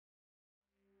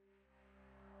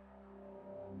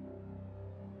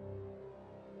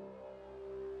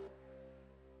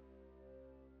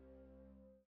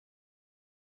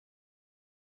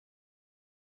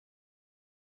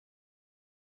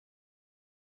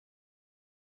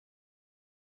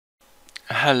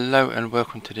Hello and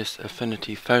welcome to this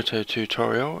Affinity Photo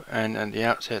tutorial, and at the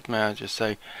outset may I just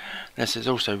say this is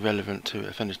also relevant to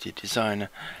Affinity Designer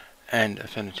and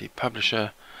Affinity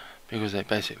Publisher because they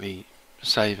basically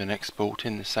save and export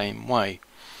in the same way.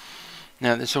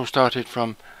 Now this all started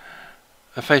from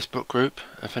a Facebook group,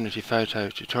 Affinity Photo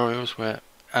Tutorials, where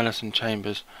Alison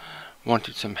Chambers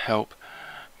wanted some help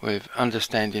with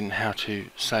understanding how to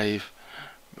save,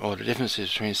 or the differences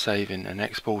between saving and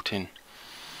exporting.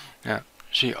 Now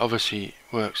she obviously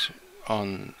works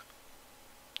on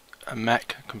a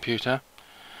Mac computer,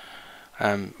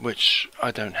 which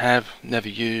I don't have, never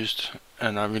used,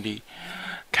 and I really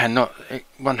cannot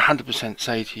 100%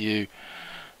 say to you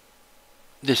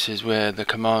this is where the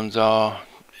commands are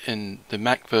in the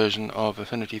Mac version of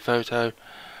Affinity Photo,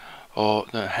 or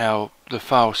how the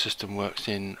file system works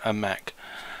in a Mac.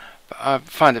 But I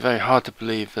find it very hard to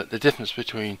believe that the difference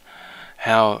between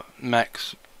how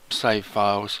Macs save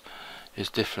files is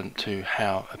different to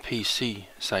how a PC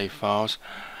save files.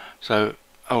 So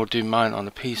I will do mine on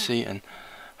a PC, and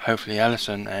hopefully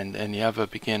Alison and any other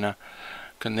beginner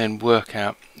can then work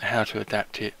out how to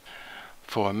adapt it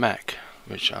for a Mac,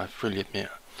 which I freely admit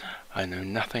I know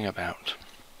nothing about.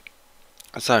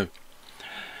 So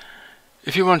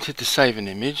if you wanted to save an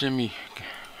image, let me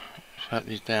shut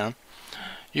these down.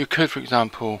 You could, for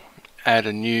example, add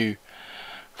a new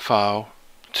file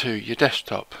to your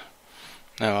desktop.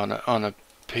 Now on a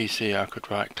PC I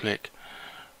could right click,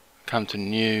 come to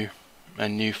new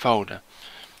and new folder,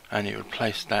 and it would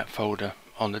place that folder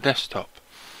on the desktop.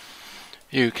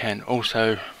 You can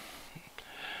also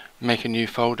make a new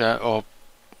folder, or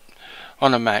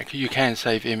on a Mac you can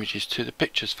save images to the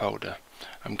pictures folder.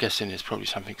 I'm guessing it's probably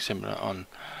something similar on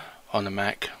a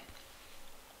Mac.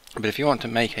 But if you want to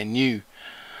make a new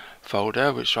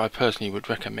folder, which I personally would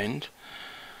recommend,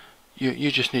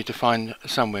 you just need to find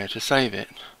somewhere to save it.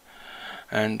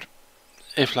 And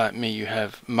if, like me, you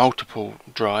have multiple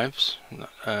drives,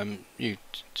 you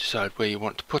decide where you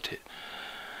want to put it.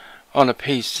 On a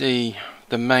PC,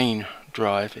 the main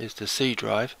drive is the C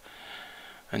drive,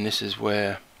 and this is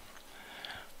where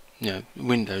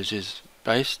Windows is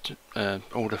based.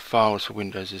 All the files for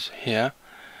Windows is here,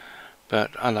 but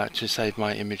I like to save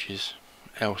my images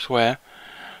elsewhere,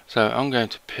 so I'm going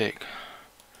to pick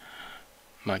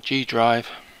my G drive,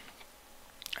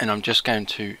 and I'm just going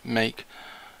to make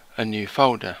a new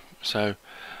folder. So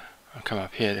I'll come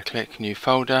up here to click new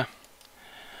folder,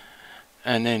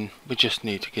 and then we just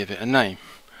need to give it a name.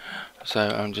 So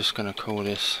I'm just going to call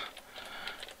this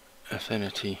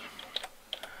Affinity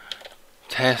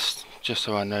Test, just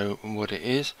so I know what it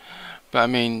is. But I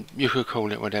mean, you could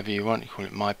call it whatever you want. You call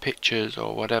it My Pictures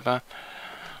or whatever.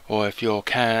 Or if your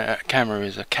camera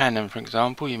is a Canon, for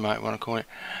example, you might want to call it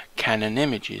Canon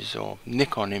Images or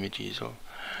Nikon Images or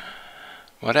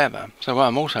whatever. So what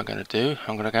I'm also going to do,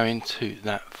 I'm going to go into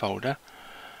that folder,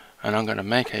 and I'm going to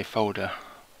make a folder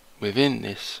within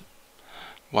this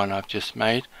one I've just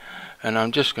made, and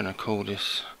I'm just going to call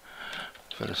this,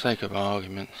 for the sake of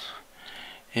arguments,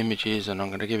 Images, and I'm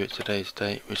going to give it today's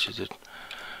date, which is the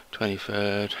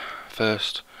 23rd,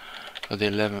 1st of the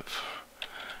 11th,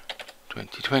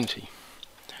 2020.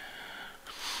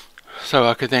 So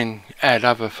I could then add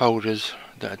other folders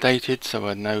that are dated, so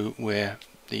I know where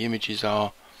the images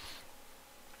are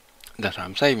that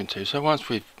I'm saving to. So once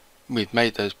we've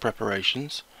made those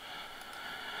preparations,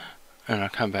 and I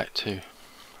come back to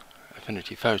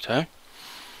Affinity Photo.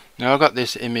 Now I've got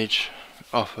this image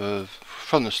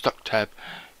from the stock tab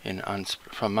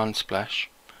from Unsplash,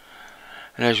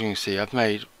 and as you can see, I've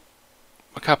made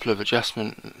a couple of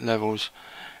adjustment levels,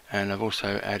 and I've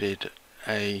also added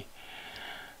a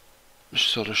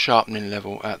sort of sharpening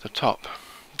level at the top,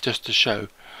 just to show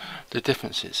the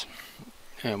differences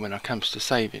when it comes to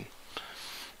saving.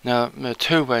 Now there are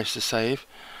two ways to save.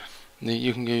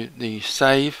 You can do the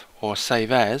save or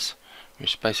save as,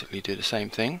 which basically do the same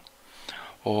thing,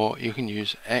 or you can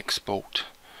use export,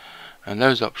 and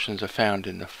those options are found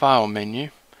in the file menu.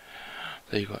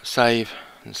 So you've got save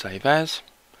and save as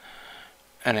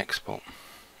and export.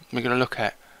 We're going to look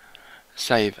at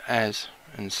save as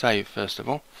and save first of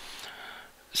all.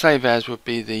 Save as would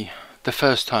be the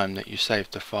first time that you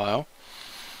saved the file,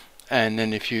 and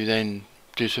then if you then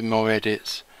do some more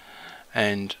edits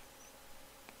and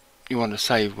you want to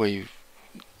save where you've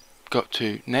got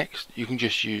to next, you can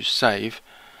just use save,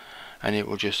 and it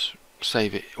will just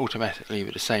save it automatically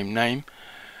with the same name.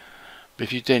 But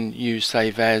if you then use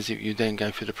save as, you then go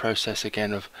through the process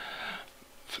again of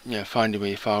finding where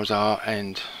your files are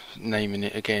and naming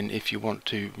it again if you want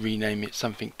to rename it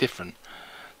something different.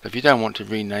 But if you don't want to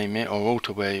rename it or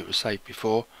alter where it was saved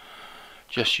before,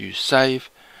 just use save,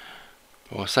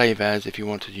 or save as if you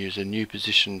want to use a new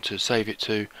position to save it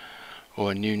to,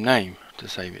 or a new name to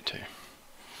save it to.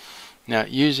 Now,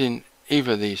 using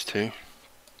either of these two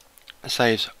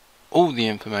saves all the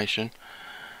information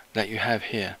that you have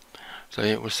here. So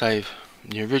it will save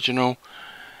the original,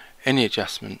 any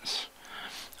adjustments,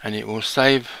 and it will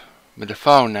save with the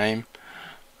file name,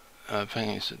 I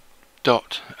think it's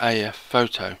 .af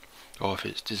photo, or if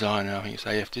it's designer, I think it's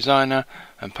AF designer,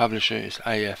 and publisher is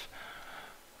AF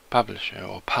publisher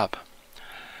or pub.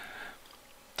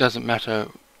 Doesn't matter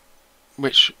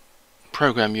which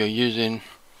program you're using,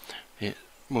 it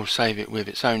will save it with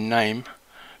its own name,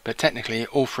 but technically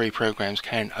all three programs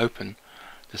can open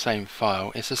the same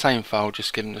file. It's the same file,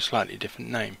 just given a slightly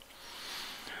different name.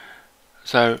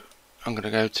 So I'm going to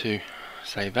go to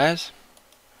Save As,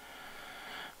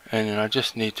 and then I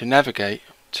just need to navigate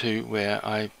to where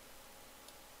I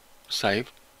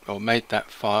saved or made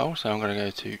that file. So I'm going to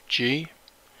go to G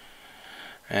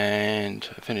and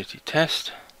Affinity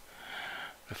Test,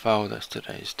 the file that's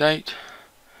today's date,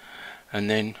 and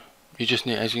then you just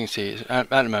need, as you can see, it's, at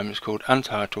the moment it's called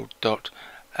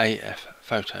untitled.af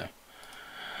photo.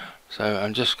 So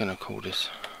I'm just going to call this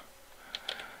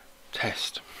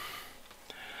test,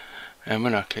 and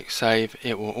when I click save,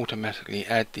 it will automatically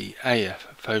add the AF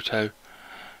photo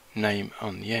name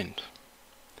on the end.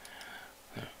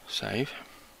 So save,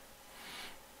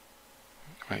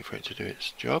 wait for it to do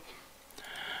its job,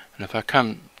 and if I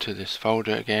come to this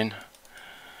folder again,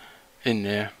 in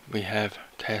there we have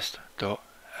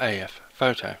test.af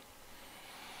photo.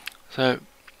 So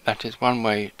that is one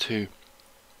way to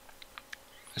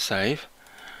save.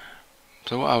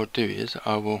 So what I would do is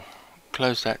I will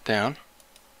close that down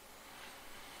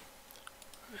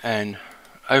and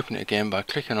open it again by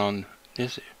clicking on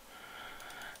this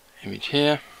image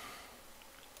here,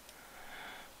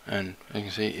 and you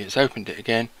can see it's opened it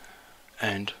again,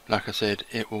 and like I said,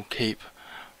 it will keep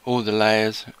all the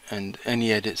layers and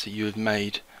any edits that you have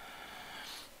made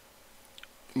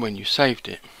when you saved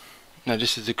it. Now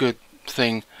this is a good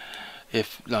thing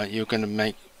if like you're going to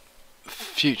make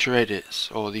future edits,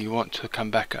 or you want to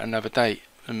come back at another date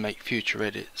and make future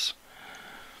edits.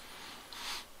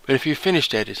 But if you've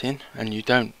finished editing and you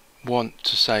don't want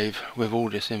to save with all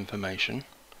this information,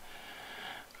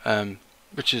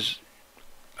 which is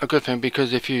a good thing,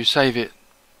 because if you save it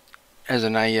as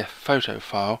an AF photo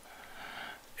file,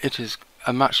 it is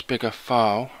a much bigger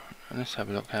file. And let's have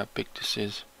a look how big this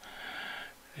is.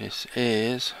 This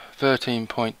is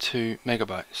 13.2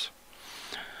 megabytes.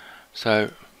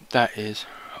 So that is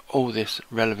all this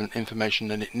relevant information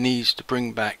that it needs to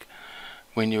bring back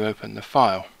when you open the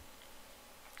file.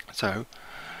 So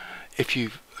if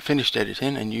you've finished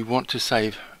editing and you want to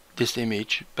save this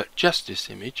image, but just this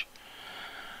image,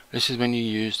 this is when you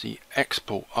use the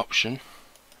export option.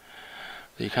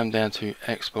 So you come down to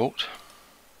export,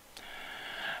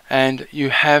 and you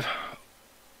have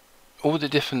all the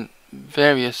different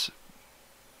various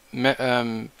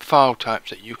file types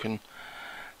that you can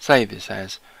save this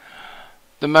as.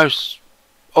 The most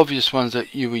obvious ones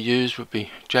that you will use would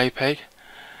be JPEG,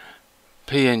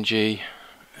 PNG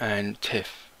and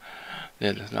TIFF.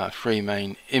 They're like three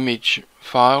main image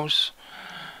files,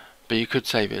 but you could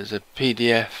save it as a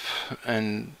PDF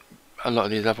and a lot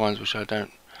of these other ones which I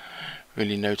don't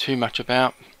really know too much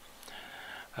about.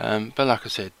 But like I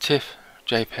said, TIFF,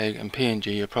 JPEG and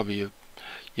PNG are probably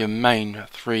your main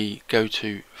three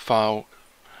go-to file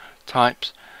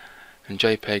types, and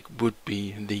JPEG would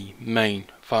be the main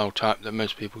file type that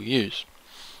most people use.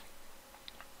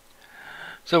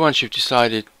 So once you've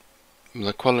decided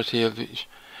the quality of it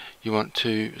you want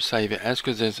to save it as,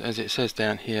 because as it says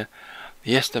down here,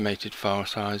 the estimated file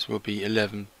size will be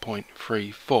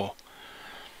 11.34,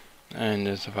 and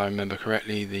as if I remember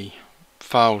correctly, the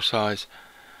file size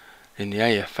in the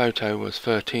AF photo was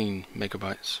 13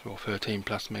 megabytes, or 13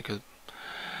 plus megabytes.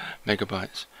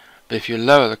 But if you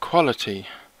lower the quality,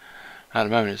 at the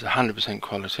moment it's 100%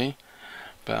 quality,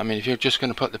 but I mean if you're just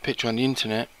going to put the picture on the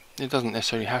internet, it doesn't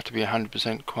necessarily have to be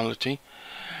 100% quality.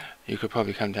 You could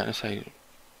probably come down and say,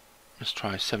 let's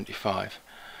try 75.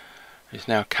 It's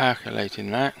now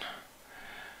calculating that,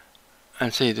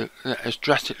 and see that has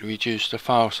drastically reduced the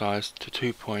file size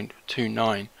to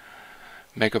 2.29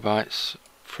 megabytes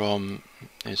from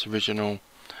its original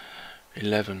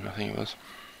 11, I think it was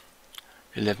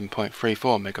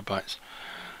 11.34 megabytes.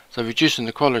 So reducing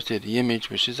the quality of the image,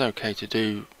 which is okay to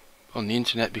do on the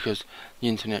internet because the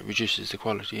internet reduces the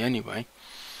quality anyway.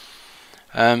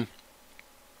 And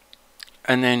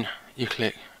then you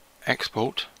click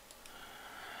export,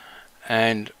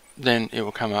 and then it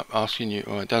will come up asking you,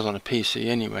 or it does on a PC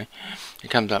anyway, it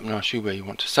comes up and asks you where you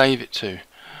want to save it to.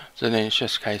 So then it's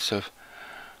just a case of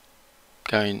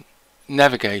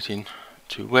navigating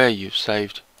to where you've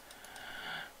saved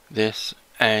this,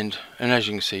 and as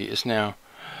you can see, it's now,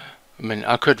 I mean,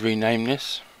 I could rename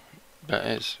this, but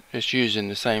it's using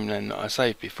the same name that I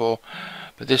saved before,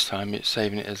 but this time it's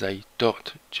saving it as a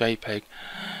 .jpeg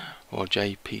or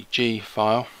JPG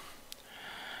file,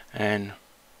 and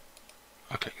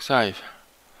I click save.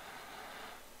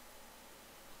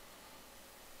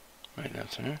 Right,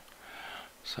 that's it.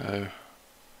 So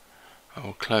I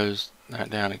will close that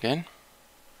down again,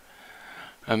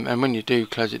 and when you do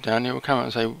close it down, it will come up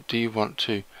and say, do you want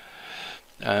to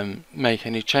make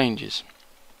any changes?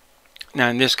 Now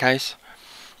in this case,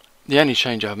 the only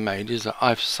change I've made is that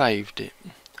I've saved it.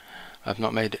 I've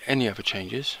not made any other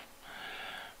changes,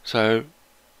 so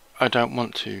I don't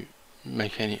want to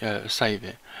make any save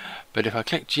it. But if I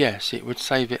clicked yes, it would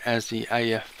save it as the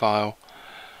AF file,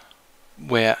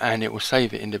 and it will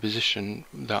save it in the position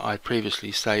that I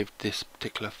previously saved this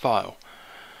particular file.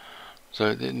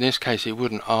 So in this case, it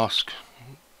wouldn't ask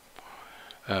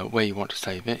where you want to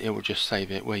save it, it will just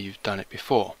save it where you've done it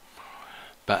before,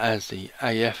 but as the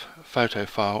AF photo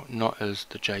file, not as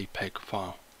the JPEG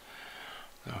file.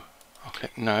 So I'll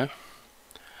click no.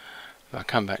 If I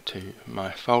come back to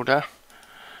my folder,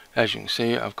 as you can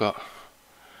see, I've got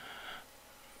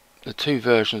the two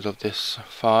versions of this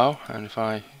file, and if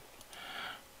I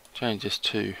change this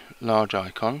to large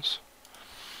icons,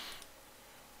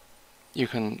 you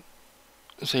can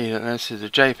see that this is the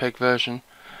JPEG version,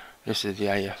 this is the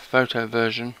AF photo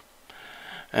version,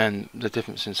 and the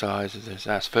difference in size is this,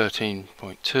 that's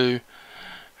 13.2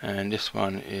 and this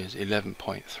one is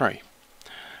 11.3.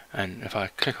 And if I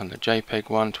click on the JPEG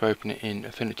one to open it in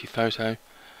Affinity Photo,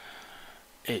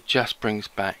 it just brings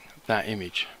back that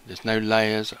image. There's no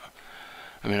layers.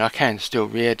 I mean, I can still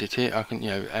re-edit it, I can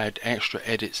add extra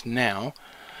edits now,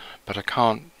 but I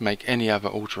can't make any other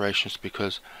alterations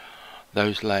because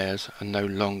those layers are no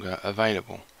longer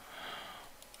available.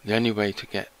 The only way to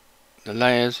get the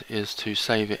layers is to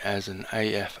save it as an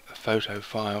AF photo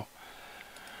file,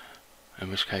 in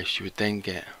which case you would then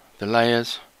get the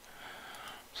layers.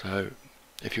 So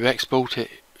if you export it,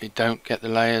 it don't get the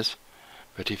layers,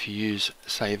 but if you use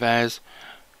save as,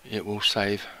 it will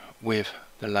save with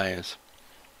the layers.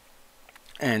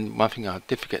 And one thing I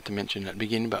did forget to mention at the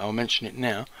beginning, but I'll mention it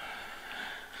now,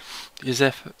 is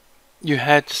if you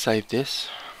had to save this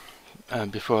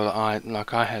before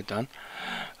like I had done,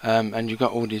 and you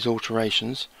got all these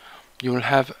alterations, you will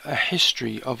have a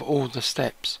history of all the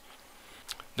steps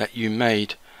that you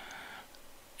made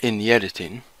in the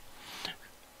editing,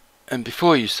 and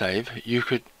before you save, you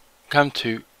could come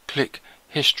to click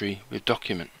history with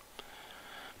document.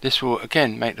 This will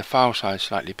again make the file size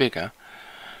slightly bigger,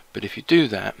 but if you do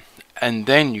that and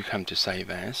then you come to save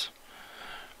as,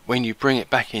 when you bring it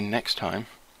back in next time,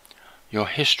 your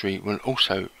history will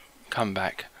also come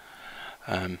back,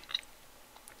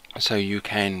 so you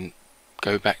can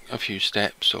go back a few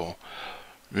steps or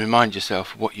remind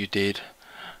yourself what you did,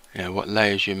 what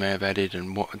layers you may have added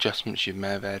and what adjustments you may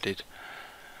have added.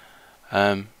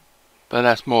 But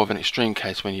that's more of an extreme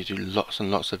case when you do lots and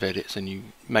lots of edits and you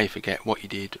may forget what you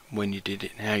did, when you did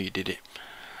it and how you did it.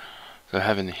 So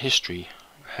having the history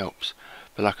helps,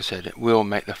 but like I said, it will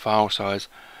make the file size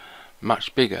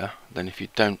much bigger than if you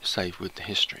don't save with the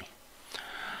history.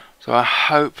 So I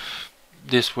hope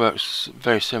this works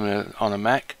very similar on a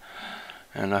Mac,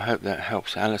 and I hope that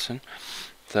helps Alison.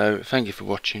 So thank you for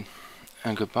watching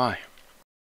and goodbye.